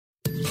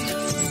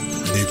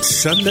It's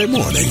Sunday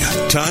morning.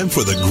 Time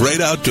for the great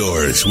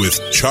outdoors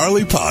with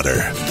Charlie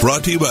Potter.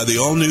 Brought to you by the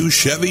all-new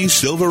Chevy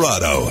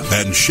Silverado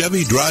and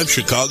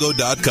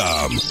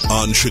ChevyDriveChicago.com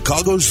on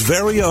Chicago's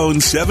very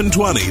own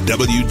 720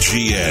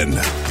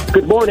 WGN.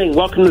 Good morning.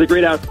 Welcome to the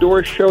Great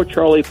Outdoors Show.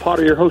 Charlie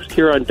Potter, your host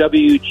here on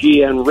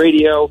WGN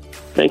Radio.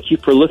 Thank you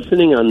for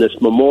listening on this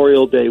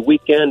Memorial Day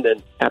weekend,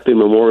 and happy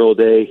Memorial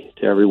Day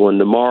to everyone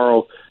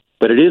tomorrow.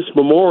 But it is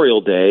Memorial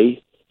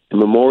Day. And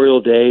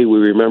Memorial Day, we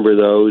remember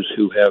those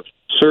who have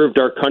served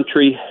our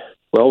country,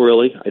 well,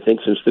 really, I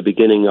think since the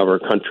beginning of our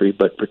country,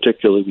 but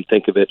particularly we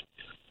think of it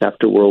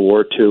after World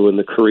War II and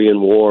the Korean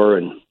War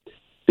and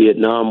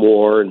Vietnam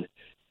War.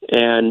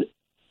 And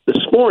this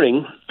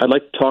morning, I'd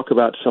like to talk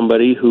about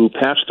somebody who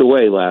passed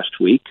away last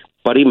week,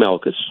 Buddy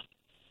Melges,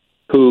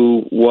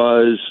 who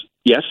was,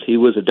 yes, he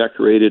was a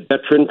decorated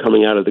veteran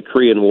coming out of the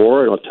Korean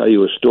War, and I'll tell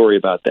you a story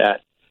about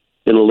that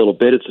in a little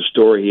bit. It's a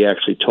story he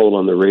actually told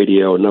on the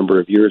radio a number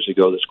of years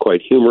ago that's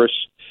quite humorous.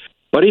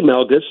 Buddy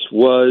Melges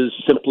was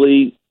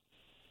simply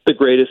the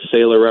greatest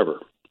sailor ever,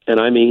 and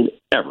I mean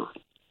ever.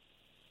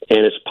 And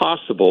it's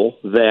possible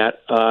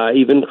that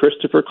even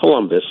Christopher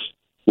Columbus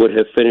would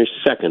have finished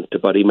second to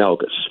Buddy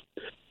Melges.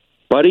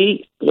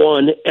 Buddy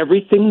won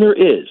everything there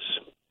is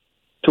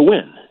to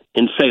win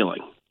in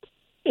sailing,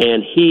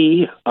 and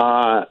he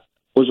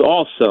was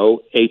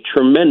also a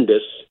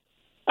tremendous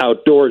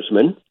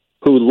outdoorsman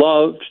who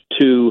loved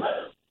to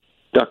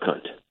duck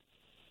hunt.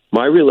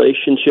 My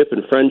relationship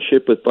and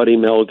friendship with Buddy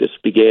Melges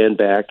began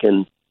back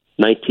in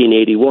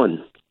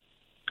 1981,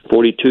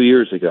 42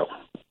 years ago.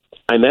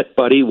 I met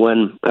Buddy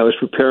when I was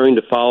preparing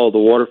to follow the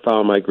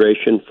waterfowl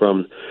migration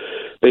from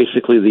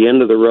basically the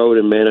end of the road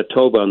in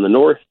Manitoba on the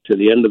north to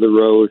the end of the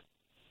road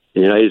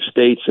in the United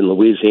States and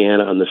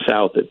Louisiana on the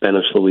south at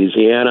Venice,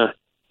 Louisiana.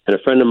 And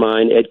a friend of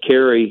mine, Ed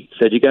Carey,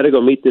 said, you got to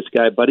go meet this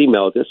guy, Buddy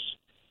Melges.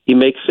 He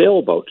makes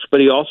sailboats, but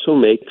he also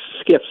makes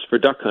skiffs for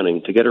duck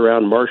hunting to get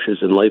around marshes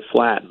and lay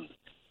flat.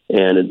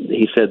 And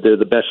he said they're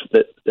the best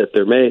that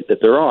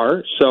there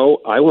are.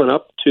 So I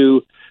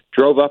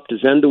drove up to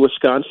Zenda,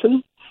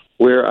 Wisconsin,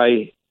 where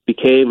I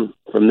became,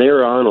 from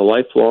there on, a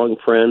lifelong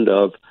friend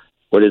of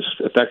what is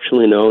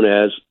affectionately known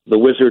as the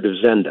Wizard of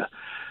Zenda.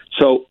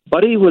 So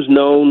Buddy was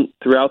known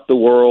throughout the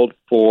world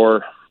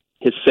for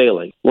his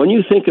sailing. When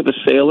you think of a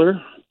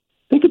sailor,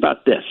 think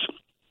about this.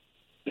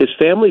 His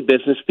family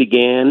business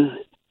began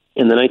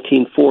in the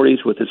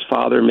 1940s with his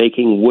father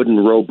making wooden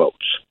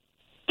rowboats.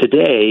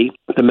 Today,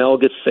 the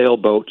Melges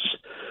sailboats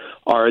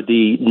are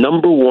the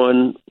number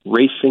one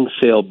racing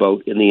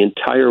sailboat in the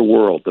entire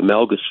world, the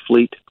Melges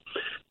fleet.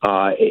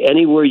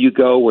 Anywhere you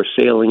go where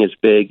sailing is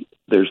big,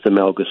 there's the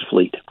Melges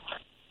fleet.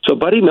 So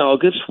Buddy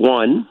Melges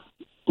won,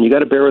 and you got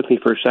to bear with me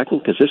for a second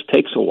because this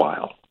takes a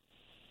while.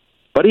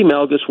 Buddy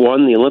Melges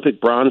won the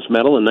Olympic bronze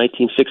medal in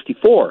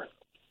 1964.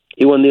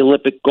 He won the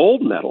Olympic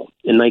gold medal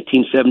in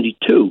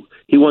 1972.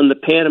 He won the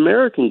Pan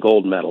American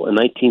gold medal in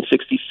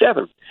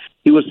 1967.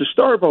 He was the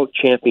Starboat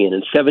champion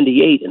in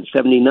 78 and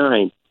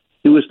 79.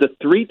 He was the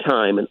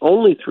three-time and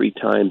only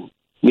three-time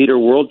meter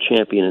world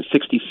champion in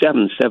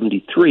 67,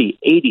 73,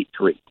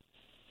 83.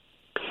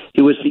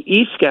 He was the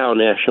E-Scow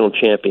national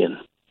champion,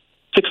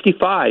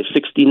 65,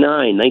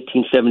 69,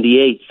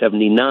 1978,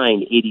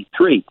 79,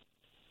 83.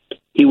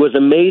 He was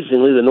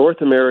amazingly the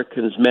North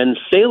American's men's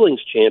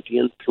sailings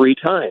champion three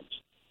times,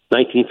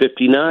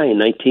 1959,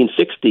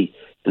 1960,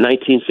 and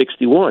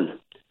 1961.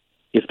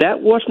 If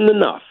that wasn't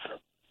enough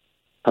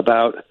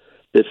about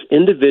this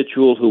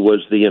individual who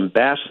was the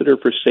ambassador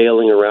for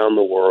sailing around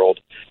the world,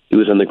 he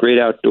was on the Great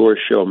Outdoors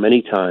Show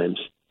many times.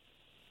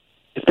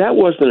 If that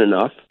wasn't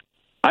enough,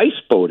 ice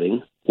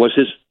boating was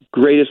his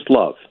greatest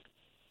love.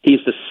 He's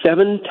the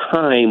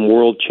seven-time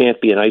world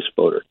champion ice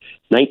boater.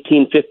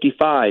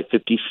 1955,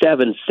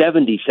 57,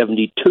 70,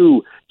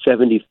 72,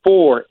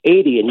 74,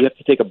 80, and you have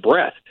to take a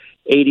breath,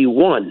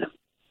 81.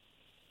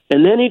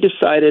 And then he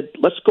decided,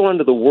 let's go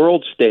onto the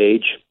world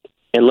stage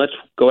and let's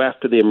go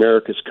after the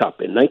America's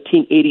Cup. In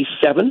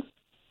 1987,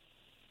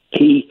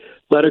 he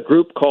led a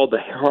group called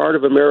the Heart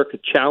of America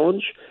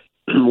Challenge,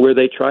 where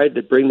they tried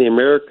to bring the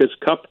America's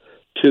Cup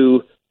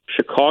to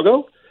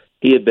Chicago.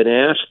 He had been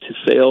asked to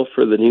sail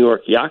for the New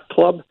York Yacht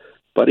Club.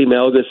 Buddy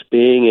Melges,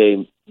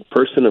 being a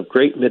person of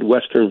great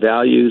Midwestern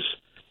values,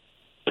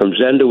 from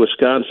Zenda,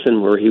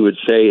 Wisconsin, where he would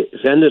say,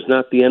 Zenda's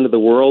not the end of the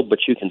world, but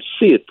you can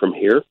see it from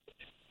here.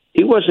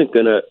 He wasn't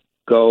going to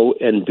go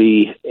and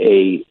be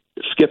a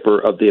skipper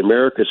of the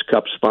America's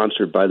Cup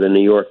sponsored by the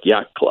New York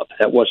Yacht Club.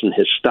 That wasn't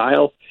his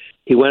style.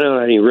 He went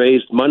out and he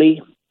raised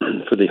money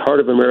for the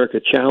Heart of America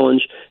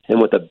Challenge,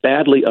 and with a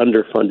badly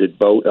underfunded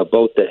boat, a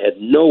boat that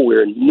had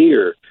nowhere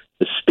near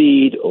the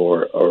speed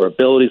or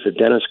abilities of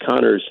Dennis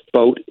Conner's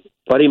boat,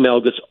 Buddy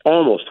Melges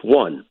almost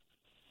won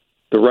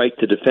the right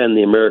to defend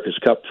the America's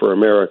Cup for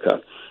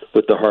America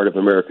with the Heart of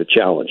America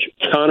Challenge.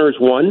 Connors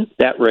won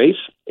that race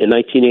in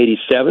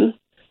 1987.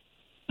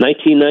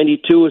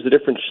 1992 was a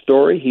different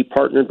story. He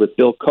partnered with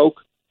Bill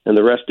Koch, and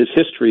the rest is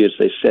history, as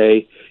they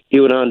say. He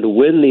went on to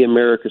win the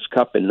America's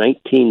Cup in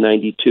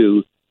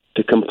 1992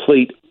 to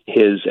complete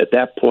his, at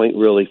that point,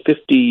 really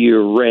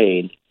 50-year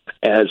reign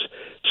as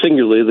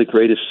singularly the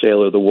greatest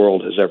sailor the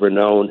world has ever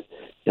known.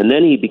 And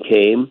then he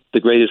became the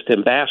greatest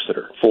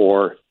ambassador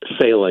for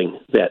sailing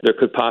that there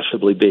could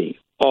possibly be.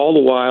 All the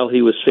while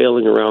he was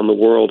sailing around the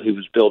world, he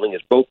was building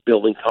his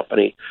boat-building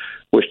company,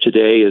 which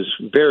today is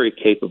very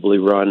capably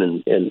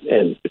run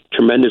and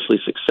tremendously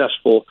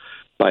successful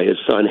by his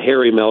son,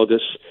 Harry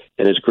Melges,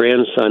 and his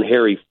grandson,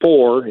 Harry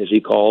IV, as he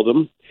called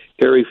him.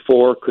 Harry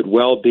IV could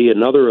well be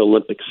another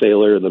Olympic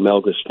sailor in the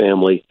Melges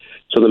family.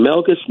 So the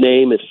Melges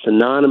name is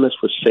synonymous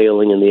with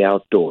sailing in the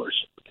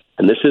outdoors.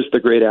 And this is the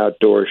Great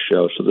Outdoors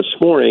Show. So this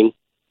morning,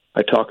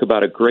 I talk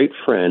about a great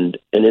friend,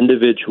 an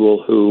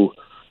individual who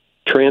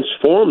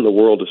transformed the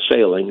world of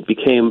sailing,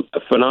 became a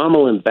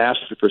phenomenal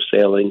ambassador for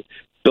sailing,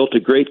 built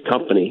a great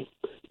company,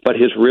 but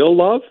his real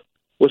love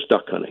was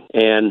duck hunting.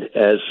 And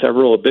as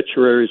several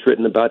obituaries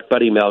written about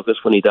Buddy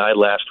Melges when he died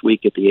last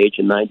week at the age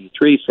of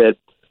 93 said,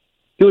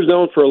 he was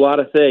known for a lot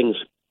of things,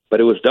 but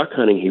it was duck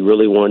hunting he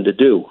really wanted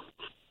to do.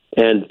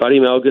 And Buddy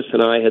Melges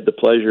and I had the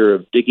pleasure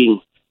of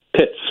digging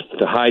pits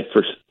to hide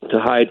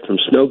from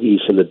snow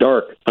geese in the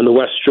dark on the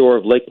west shore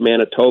of Lake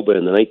Manitoba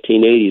in the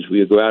 1980s. We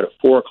would go out at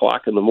 4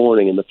 o'clock in the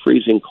morning in the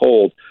freezing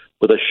cold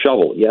with a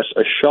shovel. Yes,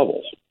 a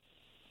shovel.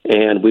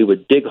 And we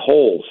would dig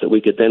holes that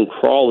we could then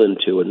crawl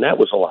into, and that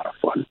was a lot of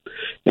fun.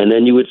 And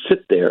then you would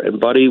sit there,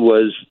 and Buddy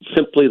was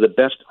simply the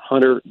best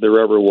hunter there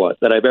ever was,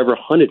 that I've ever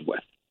hunted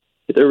with.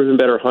 There have been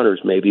better hunters,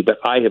 maybe, but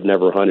I have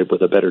never hunted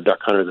with a better duck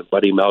hunter than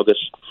Buddy Melges.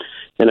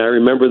 And I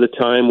remember the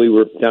time we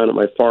were down at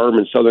my farm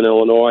in southern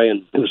Illinois,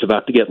 and it was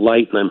about to get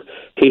light, and I'm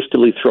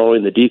hastily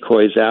throwing the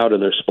decoys out,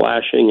 and they're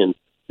splashing, and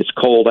it's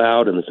cold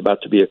out, and it's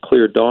about to be a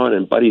clear dawn,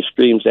 and Buddy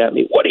screams at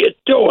me, "What are you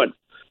doing?"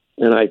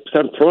 And I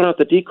said, "I'm throwing out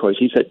the decoys."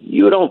 He said,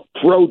 "You don't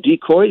throw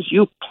decoys,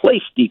 you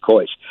place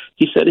decoys."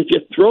 He said, "If you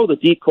throw the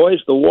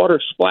decoys, the water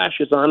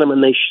splashes on them,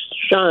 and they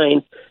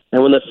shine.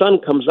 And when the sun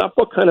comes up,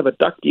 what kind of a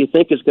duck do you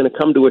think is going to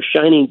come to a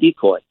shining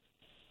decoy?"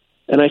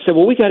 And I said,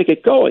 "Well, we got to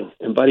get going."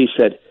 And Buddy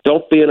said,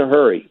 "Don't be in a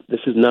hurry.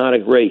 This is not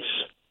a race.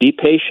 Be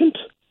patient."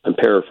 I'm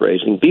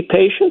paraphrasing. "Be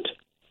patient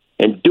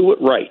and do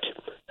it right."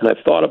 And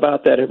I've thought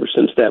about that ever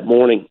since that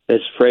morning,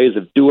 this phrase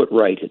of do it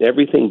right. And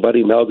everything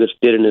Buddy Melges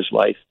did in his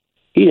life,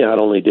 he not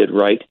only did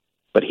right,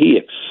 but he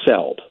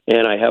excelled.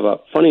 And I have a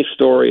funny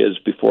story as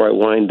before I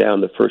wind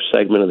down the first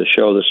segment of the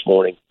show this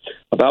morning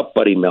about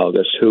Buddy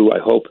Melges, who I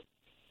hope,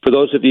 for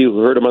those of you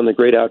who heard him on the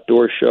Great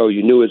Outdoors Show,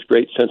 you knew his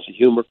great sense of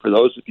humor. For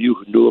those of you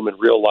who knew him in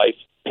real life,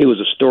 he was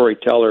a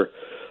storyteller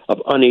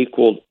of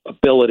unequaled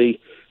ability.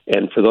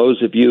 And for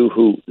those of you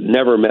who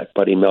never met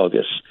Buddy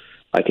Melges,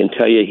 I can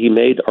tell you he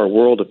made our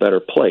world a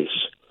better place.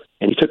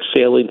 And he took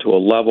sailing to a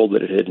level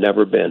that it had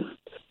never been.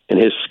 And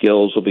his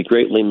skills will be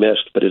greatly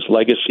missed, but his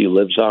legacy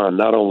lives on,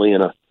 not only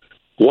in a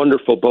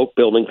wonderful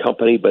boat-building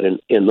company, but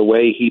in the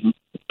way he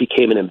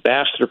became an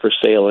ambassador for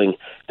sailing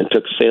and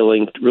took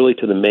sailing really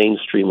to the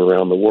mainstream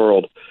around the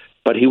world.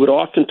 But he would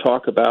often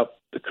talk about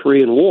the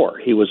Korean War.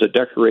 He was a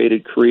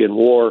decorated Korean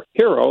War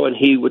hero, and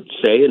he would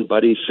say, in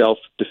Buddy's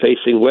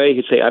self-defacing way,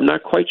 he'd say, "I'm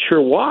not quite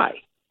sure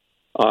why."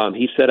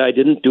 He said, "I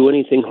didn't do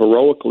anything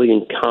heroically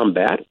in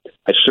combat.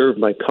 I served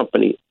my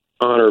company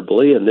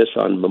honorably," and this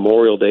on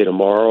Memorial Day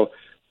tomorrow.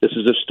 This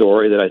is a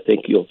story that I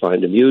think you'll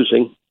find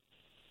amusing.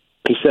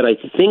 He said, "I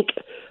think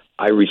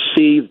I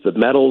received the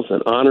medals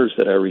and honors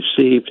that I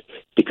received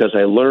because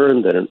I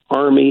learned that an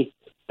army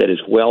that is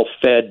well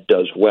fed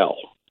does well."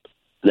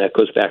 And that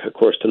goes back, of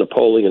course, to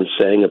Napoleon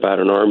saying about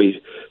an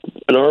army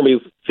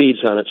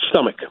feeds on its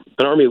stomach.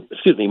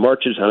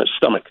 Marches on its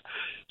stomach.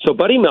 So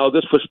Buddy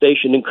Melges was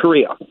stationed in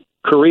Korea.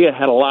 Korea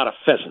had a lot of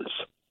pheasants.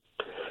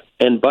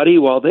 And Buddy,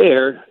 while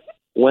there,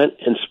 went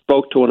and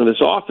spoke to one of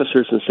his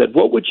officers and said,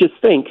 "What would you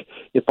think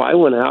if I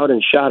went out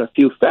and shot a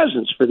few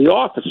pheasants for the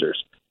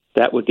officers?"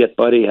 That would get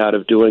Buddy out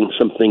of doing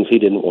some things he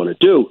didn't want to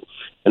do.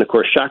 And, of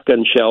course,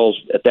 shotgun shells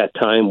at that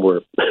time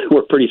were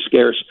pretty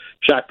scarce.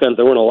 Shotguns,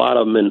 there weren't a lot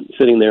of them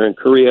sitting there in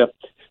Korea.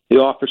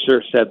 The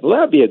officer said, "Well,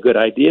 that'd be a good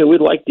idea. We'd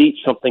like to eat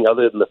something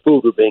other than the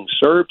food we're being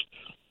served."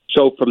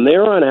 So from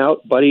there on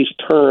out, Buddy's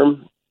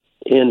term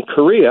in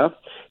Korea,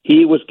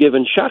 he was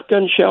given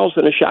shotgun shells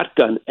and a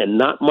shotgun and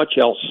not much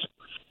else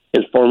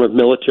in form of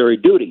military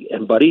duty.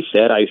 And Buddy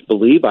said, "I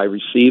believe I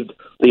received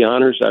the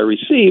honors I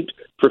received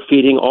for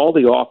feeding all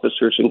the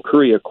officers in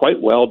Korea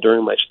quite well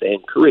during my stay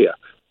in Korea."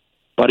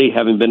 Buddy,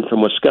 having been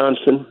from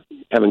Wisconsin,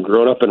 having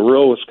grown up in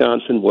rural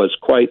Wisconsin, was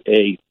quite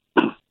a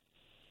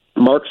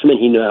marksman.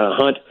 He knew how to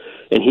hunt,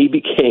 and he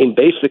became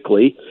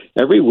basically,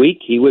 every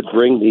week he would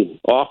bring the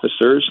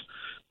officers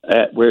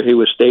at where he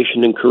was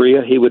stationed in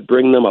Korea, he would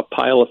bring them a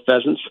pile of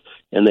pheasants,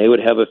 and they would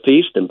have a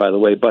feast. And by the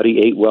way, Buddy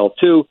ate well,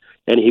 too.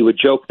 And he would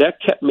joke, "That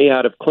kept me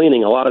out of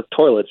cleaning a lot of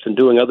toilets and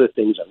doing other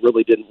things I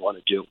really didn't want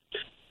to do."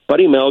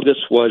 Buddy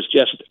Melges was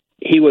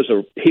he was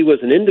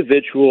an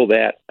individual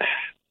that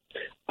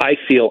I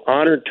feel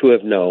honored to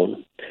have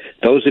known.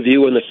 Those of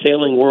you in the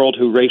sailing world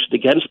who raced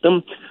against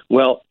him,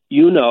 well,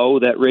 you know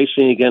that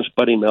racing against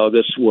Buddy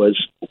Melges was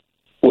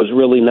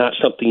really not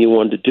something you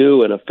wanted to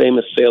do. And a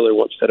famous sailor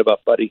once said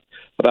about Buddy,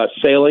 about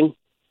sailing,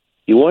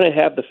 You want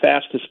to have the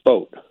fastest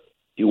boat.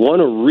 You want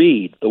to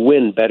read the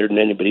wind better than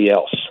anybody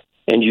else.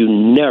 And you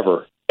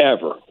never,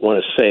 ever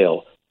want to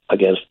sail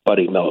against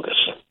Buddy Melges.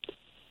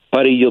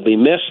 Buddy, you'll be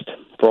missed.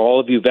 For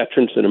all of you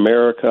veterans in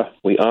America,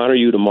 we honor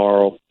you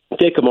tomorrow.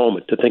 Take a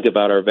moment to think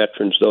about our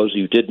veterans, those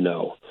you did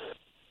know.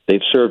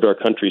 They've served our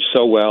country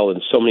so well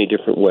in so many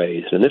different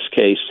ways. In this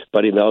case,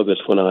 Buddy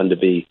Melges went on to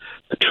be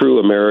a true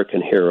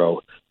American hero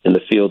in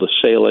the field of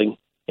sailing.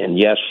 And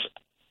yes,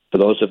 for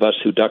those of us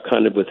who duck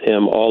hunted with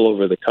him all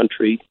over the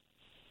country,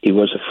 he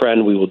was a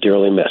friend we will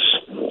dearly miss.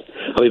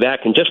 I'll be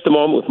back in just a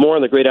moment with more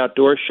on the Great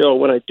Outdoors Show.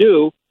 When I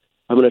do,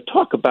 I'm going to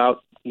talk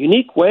about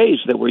unique ways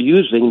that we're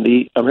using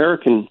the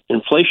American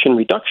Inflation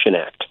Reduction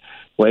Act,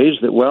 ways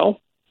that, well,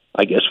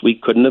 I guess we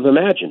couldn't have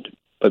imagined,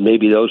 but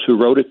maybe those who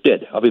wrote it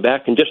did. I'll be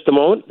back in just a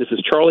moment. This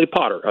is Charlie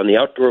Potter on the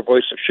Outdoor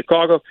Voice of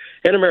Chicago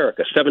and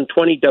America,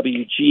 720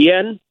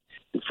 WGN.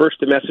 And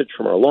first, a message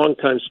from our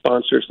longtime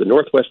sponsors, the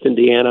Northwest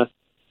Indiana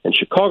and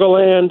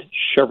Chicagoland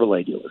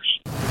Chevrolet dealers.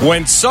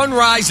 When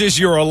sunrise is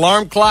your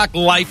alarm clock,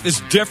 life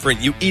is different.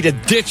 You eat a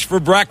ditch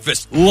for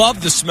breakfast.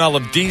 Love the smell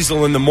of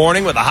diesel in the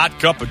morning with a hot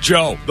cup of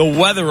Joe. The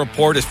weather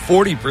report is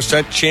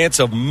 40% chance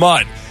of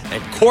mud.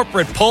 And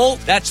corporate pull,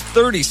 that's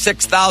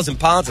 36,000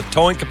 pounds of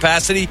towing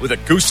capacity with a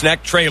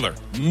gooseneck trailer.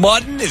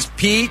 Muddin' is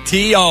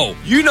PTO.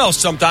 You know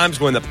sometimes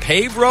when the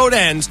paved road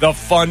ends, the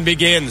fun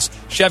begins.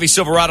 Chevy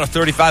Silverado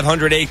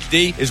 3500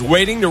 HD is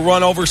waiting to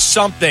run over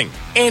something,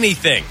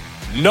 anything.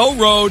 No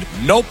road,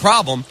 no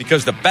problem,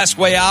 because the best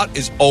way out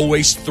is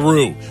always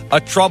through.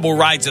 A trouble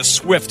rides a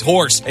swift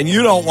horse, and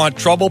you don't want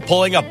trouble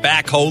pulling a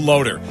backhoe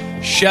loader.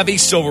 Chevy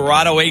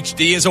Silverado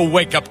HD is a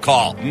wake-up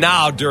call.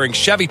 Now, during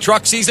Chevy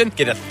truck season,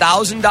 get a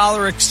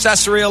 $1,000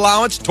 accessory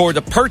allowance toward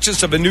the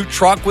purchase of a new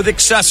truck with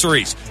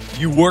accessories.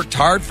 You worked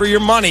hard for your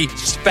money.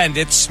 Spend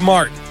it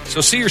smart. So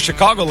see your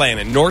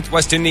Chicagoland and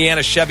Northwest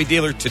Indiana Chevy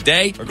dealer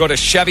today or go to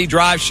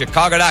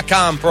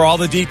ChevyDriveChicago.com for all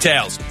the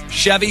details.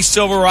 Chevy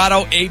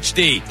Silverado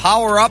HD.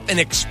 Power up and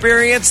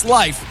experience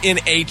life in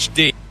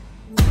HD.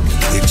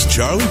 It's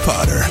Charlie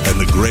Potter and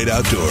the Great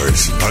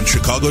Outdoors on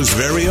Chicago's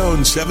very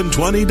own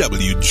 720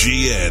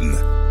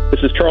 WGN. This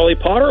is Charlie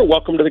Potter.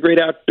 Welcome to the Great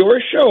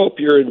Outdoors Show. Hope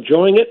you're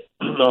enjoying it.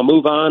 I'll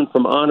move on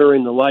from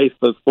honoring the life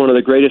of one of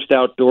the greatest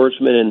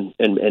outdoorsmen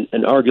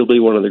and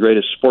arguably one of the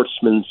greatest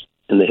sportsmen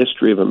in the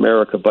history of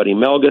America, Buddy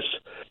Melges,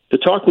 to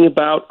talking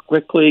about,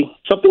 quickly,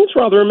 something that's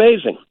rather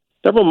amazing.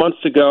 Several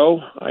months ago,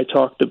 I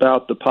talked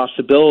about the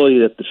possibility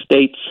that the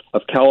states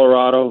of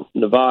Colorado,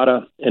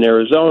 Nevada, and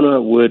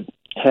Arizona would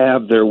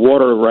have their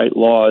water right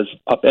laws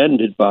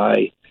upended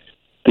by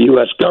the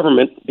U.S.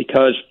 government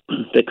because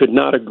they could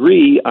not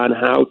agree on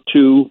how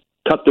to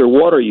cut their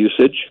water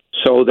usage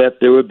so that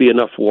there would be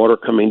enough water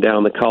coming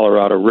down the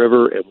Colorado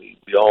River. And we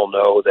all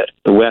know that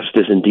the West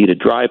is indeed a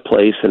dry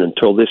place, and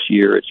until this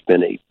year, it's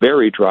been a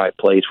very dry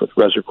place with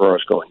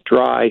reservoirs going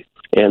dry,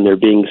 and there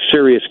being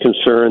serious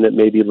concern that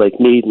maybe Lake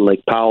Mead and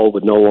Lake Powell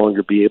would no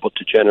longer be able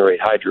to generate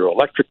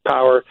hydroelectric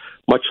power,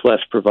 much less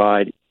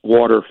provide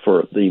water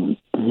for the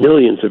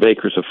millions of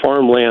acres of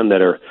farmland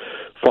that are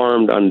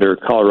farmed under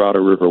Colorado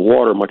River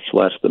water, much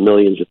less the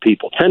millions of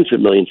people, tens of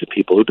millions of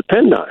people who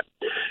depend on it.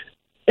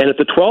 And at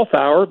the 12th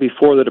hour,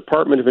 before the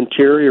Department of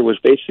Interior was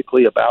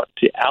basically about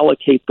to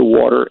allocate the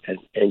water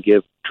and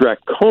give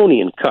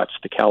draconian cuts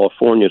to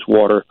California's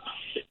water,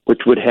 which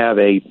would have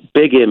a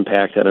big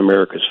impact on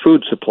America's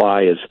food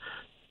supply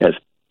as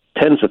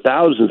tens of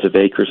thousands of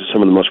acres of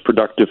some of the most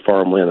productive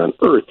farmland on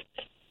earth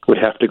would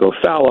have to go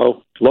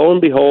fallow. Lo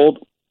and behold,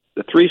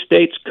 the three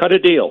states cut a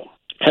deal.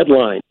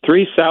 Headline,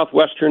 3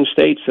 southwestern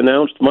states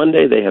announced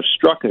Monday they have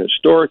struck an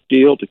historic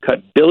deal to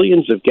cut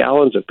billions of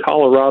gallons of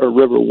Colorado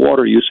River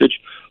water usage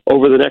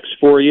over the next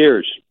 4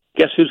 years.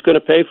 Guess who's going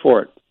to pay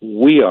for it?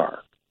 We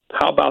are.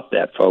 How about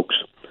that, folks?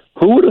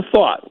 Who would have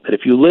thought that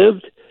if you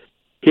lived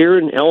here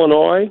in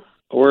Illinois,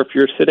 or if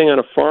you're sitting on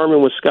a farm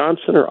in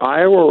Wisconsin or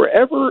Iowa, or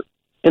wherever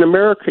in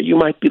America you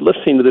might be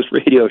listening to this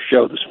radio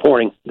show this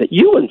morning, that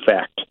you, in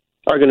fact,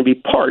 are going to be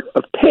part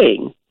of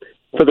paying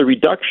for the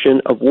reduction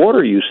of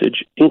water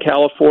usage in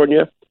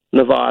California,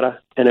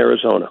 Nevada, and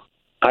Arizona?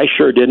 I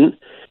sure didn't,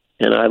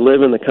 and I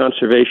live in the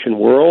conservation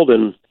world,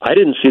 and I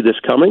didn't see this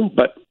coming,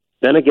 but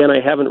then again, I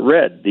haven't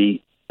read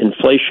the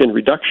Inflation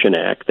Reduction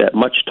Act, that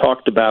much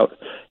talked about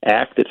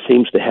act that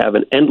seems to have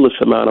an endless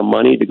amount of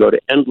money to go to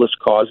endless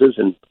causes,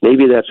 and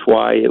maybe that's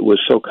why it was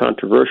so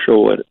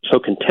controversial and so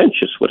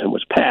contentious when it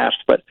was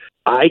passed, but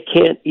I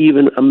can't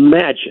even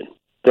imagine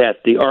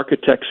that the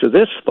architects of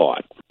this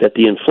thought that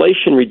the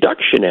Inflation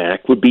Reduction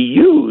Act would be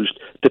used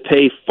to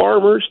pay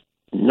farmers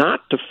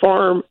not to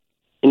farm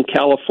in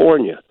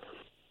California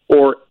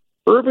or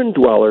urban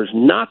dwellers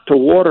not to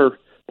water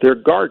their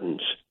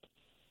gardens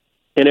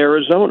in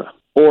Arizona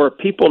or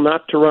people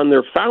not to run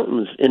their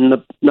fountains in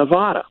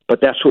Nevada.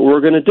 But that's what we're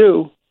going to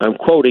do. I'm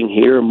quoting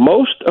here,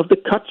 most of the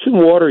cuts in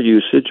water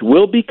usage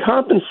will be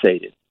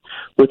compensated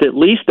with at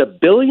least $1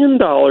 billion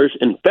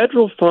in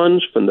federal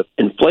funds from the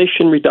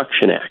Inflation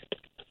Reduction Act.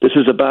 This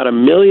is about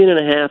 1.5 million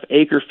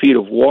acre-feet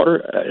of water.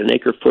 An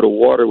acre-foot of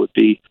water would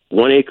be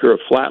 1 acre of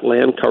flat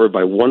land covered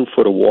by 1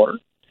 foot of water.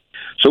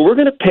 So we're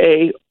going to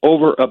pay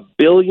over $1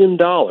 billion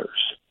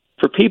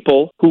for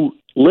people who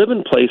live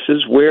in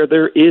places where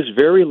there is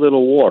very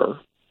little water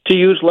to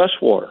use less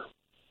water.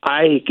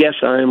 I guess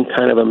I'm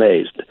kind of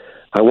amazed.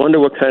 I wonder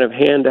what kind of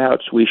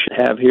handouts we should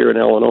have here in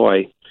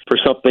Illinois for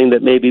something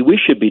that maybe we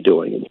should be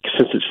doing. And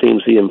since it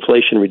seems the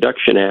Inflation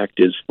Reduction Act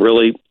is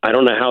really, I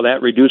don't know how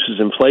that reduces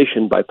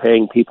inflation by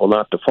paying people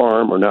not to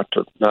farm or not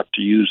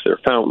to use their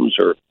fountains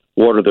or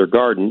water their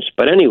gardens.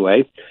 But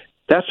anyway,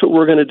 that's what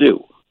we're going to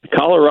do. The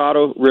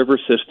Colorado River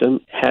system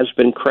has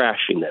been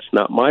crashing. That's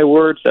not my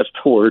words. That's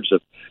the words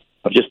of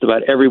just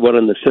about everyone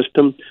in the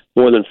system.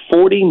 More than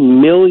 40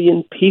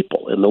 million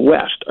people in the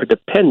West are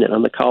dependent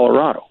on the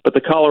Colorado. But the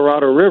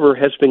Colorado River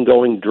has been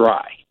going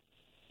dry.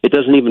 It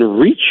doesn't even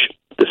reach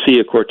the Sea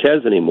of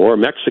Cortez anymore.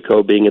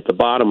 Mexico, being at the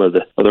bottom of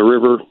the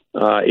river,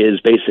 is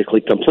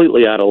basically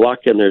completely out of luck.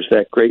 And there's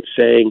that great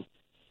saying,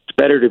 it's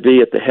better to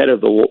be at the head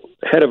of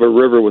a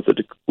river with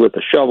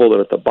a shovel than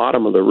at the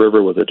bottom of the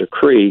river with a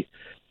decree.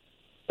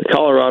 The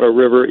Colorado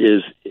River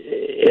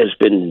has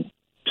been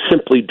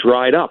simply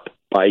dried up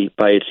by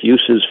its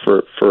uses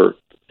for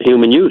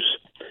human use.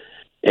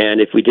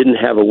 And if we didn't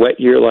have a wet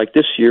year like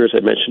this year, as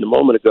I mentioned a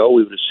moment ago,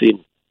 we would have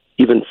seen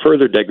even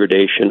further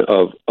degradation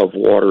of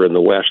water in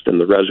the West and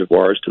the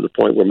reservoirs to the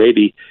point where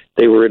maybe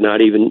they were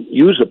not even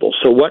usable.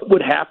 So what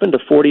would happen to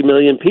 40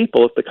 million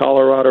people if the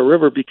Colorado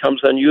River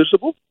becomes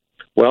unusable?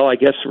 Well, I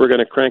guess we're going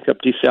to crank up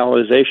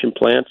desalination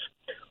plants,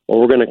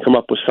 or we're going to come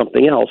up with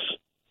something else.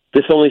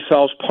 This only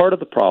solves part of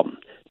the problem,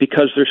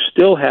 because there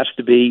still has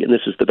to be, and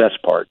this is the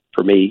best part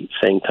for me,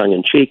 saying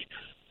tongue-in-cheek,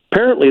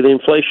 apparently the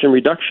Inflation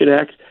Reduction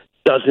Act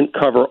doesn't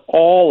cover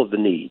all of the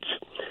needs.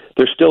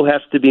 There still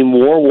has to be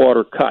more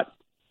water cut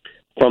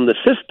from the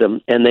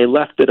system, and they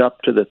left it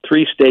up to the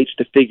 3 states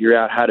to figure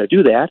out how to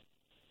do that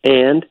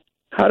and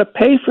how to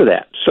pay for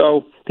that.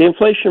 So the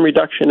Inflation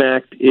Reduction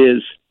Act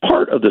is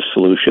part of the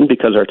solution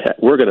because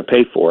we're going to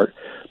pay for it,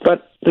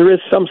 but there is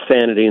some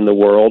sanity in the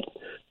world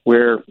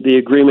where the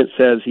agreement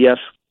says, yes,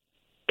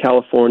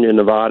 California,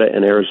 Nevada,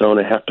 and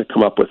Arizona have to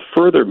come up with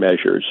further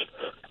measures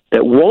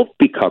that won't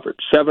be covered.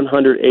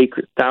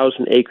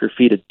 700,000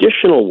 acre-feet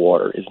additional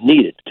water is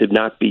needed to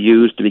not be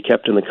used to be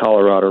kept in the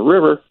Colorado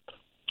River,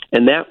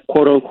 and that,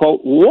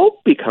 quote-unquote,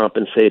 won't be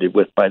compensated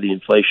with by the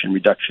Inflation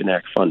Reduction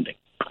Act funding.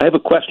 I have a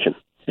question,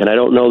 and I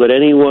don't know that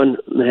anyone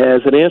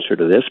has an answer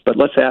to this, but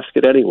let's ask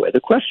it anyway. The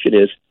question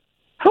is,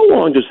 how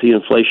long does the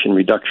Inflation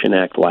Reduction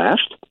Act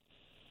last?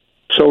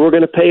 So we're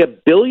going to pay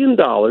 $1 billion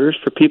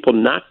for people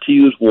not to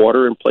use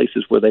water in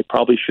places where they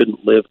probably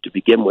shouldn't live to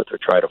begin with or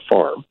try to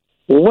farm.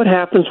 Well, what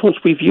happens once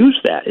we've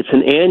used that? It's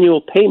an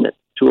annual payment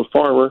to a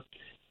farmer.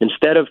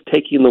 Instead of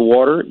taking the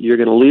water, you're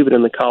going to leave it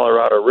in the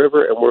Colorado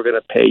River, and we're going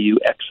to pay you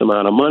X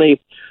amount of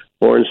money.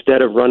 Or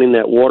instead of running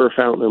that water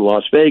fountain in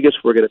Las Vegas,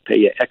 we're going to pay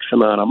you X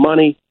amount of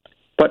money.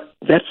 But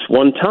that's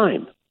one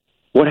time.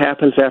 What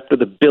happens after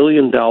the $1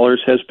 billion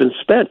has been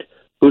spent?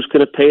 Who's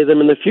going to pay them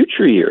in the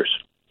future years?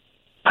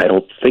 I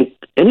don't think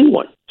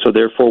anyone. So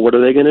therefore, what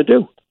are they going to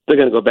do? They're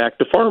going to go back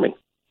to farming.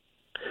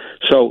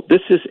 So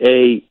this is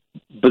a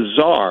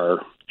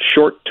bizarre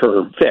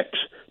short-term fix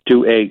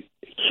to a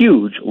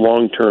huge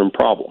long-term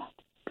problem.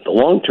 The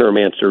long-term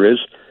answer is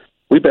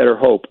we better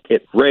hope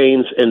it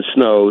rains and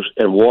snows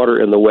and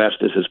water in the West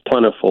is as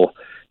plentiful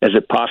as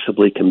it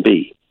possibly can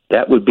be.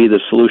 That would be the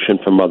solution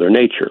for Mother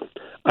Nature.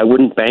 I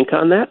wouldn't bank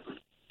on that.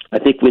 I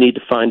think we need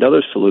to find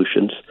other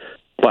solutions,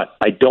 but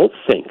I don't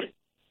think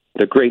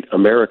the great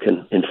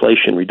American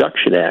Inflation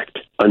Reduction Act,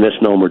 a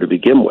misnomer to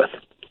begin with,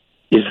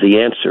 is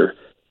the answer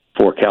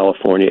for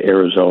California,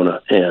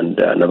 Arizona, and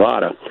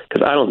Nevada,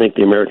 because I don't think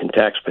the American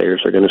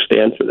taxpayers are going to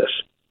stand for this.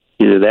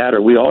 Either that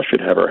or we all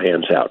should have our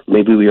hands out.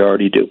 Maybe we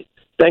already do.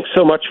 Thanks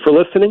so much for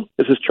listening.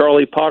 This is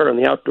Charlie Potter on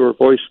the Outdoor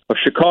Voice of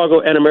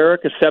Chicago and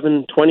America,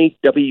 720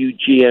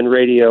 WGN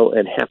Radio,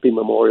 and happy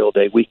Memorial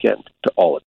Day weekend to all of you.